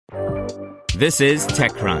This is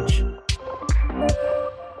TechCrunch.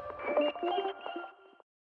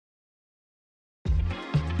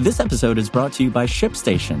 This episode is brought to you by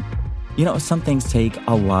ShipStation. You know, some things take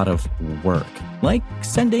a lot of work, like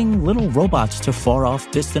sending little robots to far-off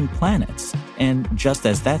distant planets. And just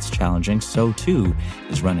as that's challenging, so too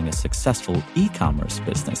is running a successful e-commerce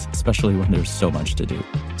business, especially when there's so much to do.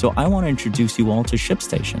 So I want to introduce you all to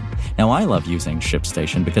ShipStation. Now, I love using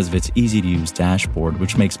ShipStation because of its easy-to-use dashboard,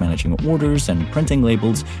 which makes managing orders and printing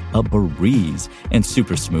labels a breeze and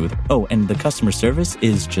super smooth. Oh, and the customer service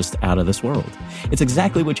is just out of this world. It's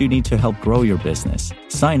exactly what you need to help grow your business.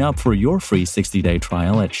 Sign up for your free 60-day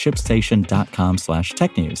trial at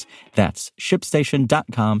shipstation.com/technews. That's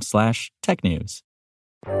shipstation.com/technews.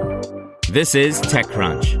 This is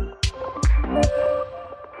TechCrunch.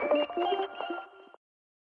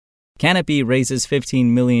 Canopy raises $15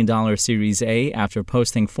 million Series A after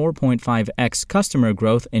posting 4.5x customer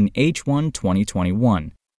growth in H1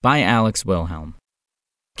 2021. By Alex Wilhelm.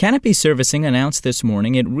 Canopy Servicing announced this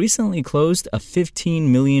morning it recently closed a $15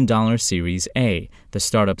 million Series A. The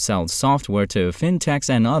startup sells software to fintechs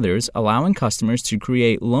and others, allowing customers to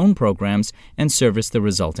create loan programs and service the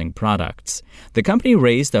resulting products. The company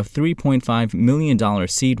raised a $3.5 million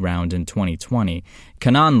seed round in 2020.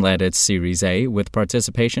 Canopy led its Series A with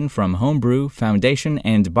participation from Homebrew, Foundation,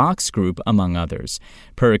 and Box Group, among others.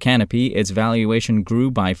 Per Canopy, its valuation grew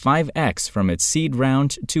by 5x from its seed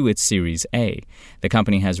round to its Series A. The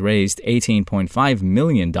company has raised $18.5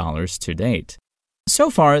 million to date.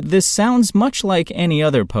 So far, this sounds much like any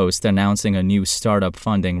other post announcing a new startup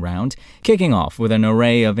funding round, kicking off with an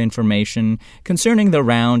array of information concerning the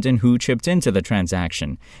round and who chipped into the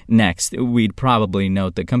transaction. Next, we'd probably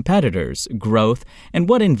note the competitors, growth, and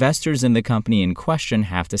what investors in the company in question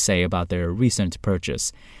have to say about their recent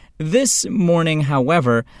purchase. This morning,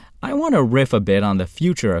 however, I want to riff a bit on the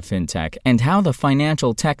future of fintech and how the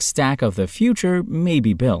financial tech stack of the future may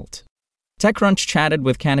be built. TechCrunch chatted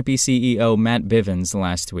with Canopy CEO Matt Bivens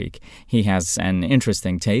last week. He has an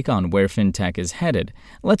interesting take on where fintech is headed.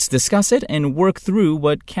 Let's discuss it and work through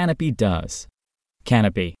what Canopy does.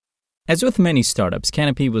 Canopy. As with many startups,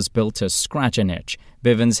 Canopy was built to scratch an itch.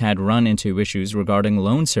 Bivens had run into issues regarding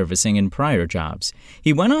loan servicing in prior jobs.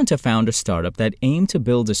 He went on to found a startup that aimed to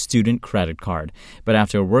build a student credit card. But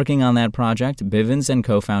after working on that project, Bivens and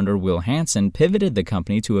co-founder Will Hansen pivoted the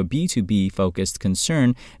company to a B2B-focused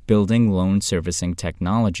concern building loan servicing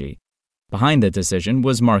technology. Behind the decision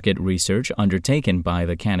was market research undertaken by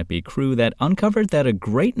the Canopy crew that uncovered that a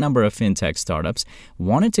great number of fintech startups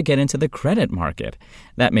wanted to get into the credit market.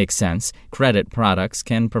 That makes sense. Credit products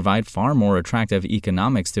can provide far more attractive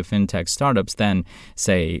economics to fintech startups than,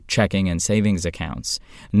 say, checking and savings accounts.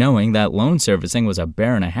 Knowing that loan servicing was a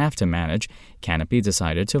bear and a half to manage, Canopy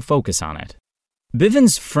decided to focus on it.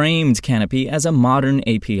 Bivens framed Canopy as a modern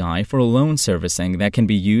API for loan servicing that can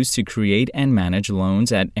be used to create and manage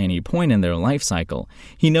loans at any point in their life cycle.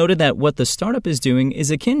 He noted that what the startup is doing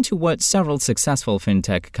is akin to what several successful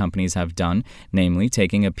fintech companies have done, namely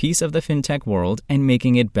taking a piece of the fintech world and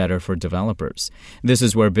making it better for developers. This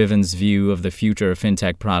is where Bivens' view of the future of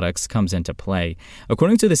fintech products comes into play.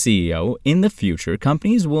 According to the CEO, in the future,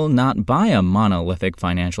 companies will not buy a monolithic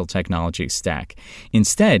financial technology stack.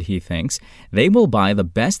 Instead, he thinks, they will buy the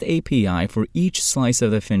best API for each slice of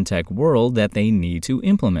the fintech world that they need to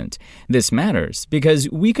implement. This matters because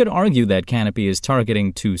we could argue that Canopy is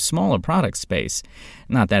targeting too small a product space.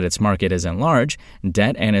 Not that its market isn't large,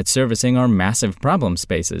 debt and its servicing are massive problem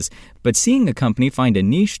spaces, but seeing a company find a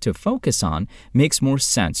niche to focus on makes more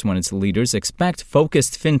sense when its leaders expect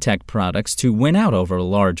focused fintech products to win out over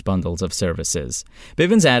large bundles of services.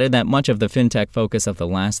 Bivens added that much of the fintech focus of the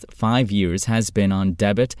last 5 years has been on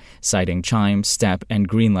debit, citing Chime, Step, and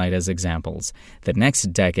Greenlight as examples. The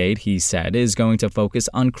next decade, he said, is going to focus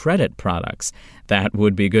on credit products. That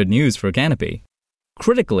would be good news for Canopy.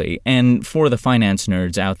 Critically, and for the finance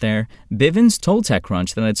nerds out there, Bivens told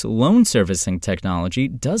TechCrunch that its loan servicing technology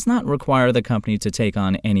does not require the company to take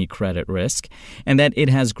on any credit risk, and that it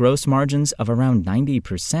has gross margins of around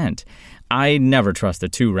 90%. I never trust a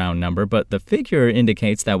two-round number, but the figure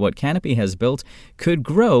indicates that what Canopy has built could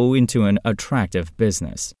grow into an attractive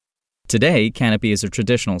business. Today, Canopy is a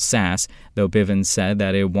traditional SaaS, though Bivens said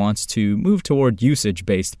that it wants to move toward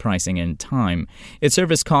usage-based pricing in time. Its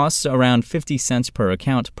service costs around 50 cents per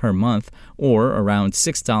account per month, or around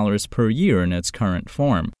 $6 per year in its current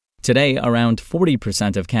form. Today, around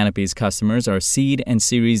 40% of Canopy's customers are seed and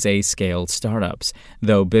Series A scaled startups,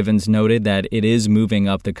 though Bivens noted that it is moving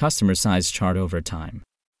up the customer size chart over time.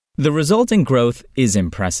 The resulting growth is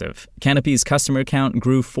impressive. Canopy's customer count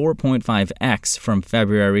grew 4.5x from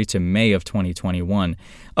February to May of 2021.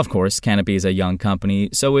 Of course, Canopy is a young company,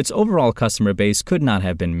 so its overall customer base could not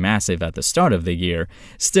have been massive at the start of the year.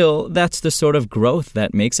 Still, that's the sort of growth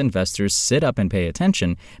that makes investors sit up and pay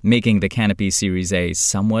attention, making the Canopy Series A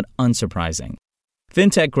somewhat unsurprising.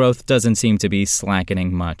 Fintech growth doesn't seem to be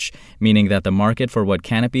slackening much, meaning that the market for what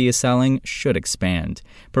Canopy is selling should expand.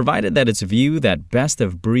 Provided that it's viewed that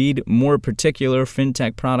best-of-breed, more particular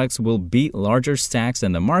fintech products will beat larger stacks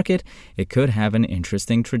in the market, it could have an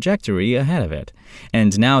interesting trajectory ahead of it.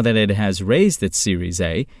 And now that it has raised its Series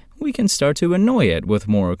A, we can start to annoy it with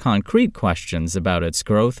more concrete questions about its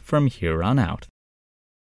growth from here on out.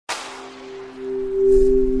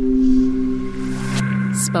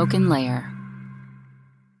 Spoken Layer.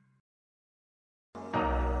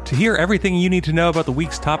 To hear everything you need to know about the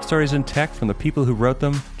week's top stories in tech from the people who wrote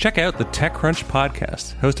them, check out the TechCrunch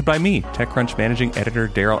podcast, hosted by me, TechCrunch managing editor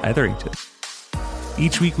Daryl Etherington.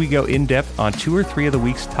 Each week we go in-depth on 2 or 3 of the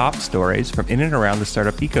week's top stories from in and around the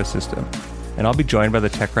startup ecosystem, and I'll be joined by the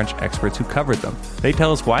TechCrunch experts who covered them. They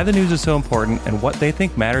tell us why the news is so important and what they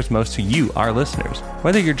think matters most to you, our listeners,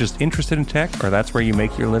 whether you're just interested in tech or that's where you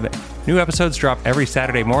make your living. New episodes drop every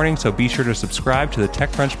Saturday morning, so be sure to subscribe to the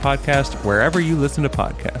TechCrunch podcast wherever you listen to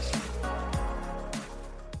podcasts.